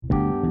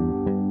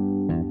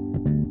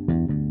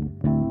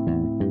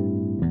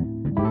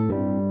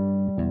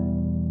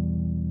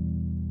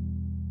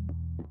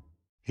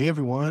Hey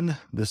everyone,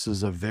 this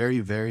is a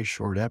very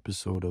short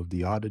episode of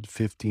the Audit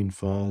 15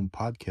 Fun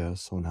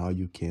podcast on how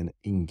you can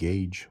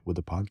engage with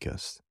the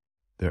podcast.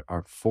 There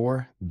are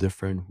four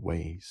different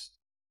ways.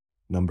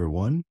 Number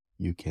one,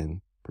 you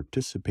can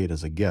participate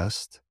as a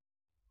guest,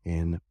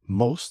 and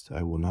most,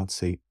 I will not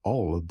say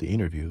all of the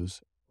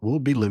interviews, will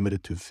be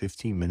limited to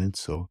 15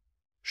 minutes. So,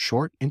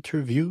 short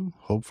interview,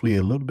 hopefully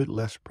a little bit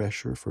less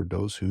pressure for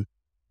those who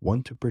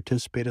want to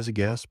participate as a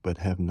guest but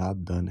have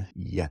not done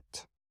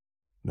yet.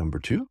 Number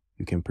two,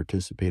 you can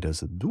participate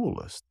as a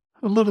duelist.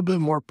 A little bit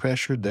more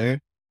pressure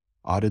there.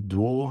 Audit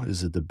duel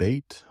is a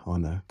debate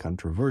on a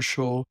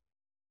controversial,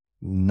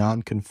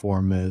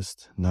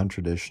 nonconformist, non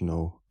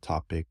traditional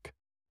topic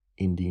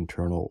in the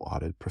internal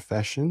audit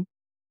profession.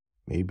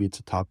 Maybe it's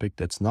a topic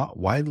that's not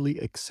widely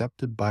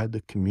accepted by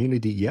the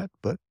community yet,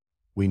 but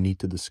we need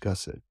to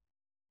discuss it.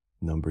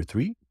 Number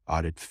three,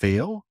 audit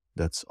fail.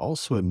 That's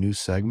also a new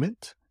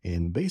segment.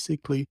 And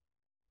basically,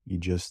 you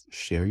just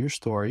share your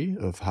story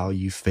of how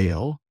you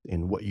fail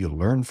and what you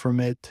learn from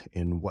it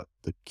and what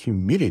the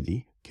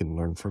community can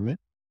learn from it.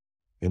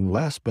 And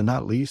last but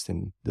not least,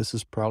 and this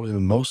is probably the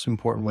most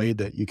important way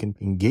that you can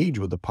engage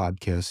with the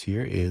podcast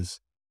here, is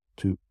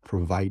to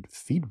provide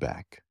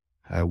feedback.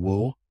 I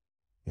will,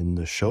 in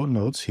the show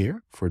notes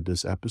here for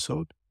this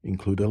episode,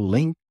 include a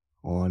link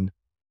on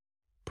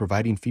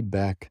providing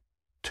feedback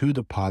to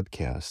the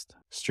podcast.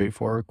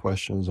 Straightforward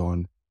questions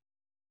on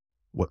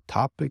what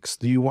topics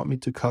do you want me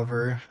to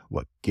cover?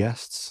 What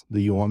guests do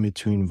you want me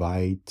to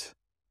invite?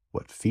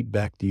 What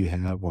feedback do you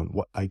have on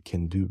what I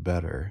can do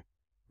better?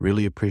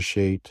 Really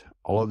appreciate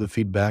all of the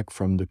feedback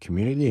from the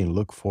community and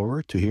look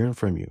forward to hearing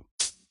from you.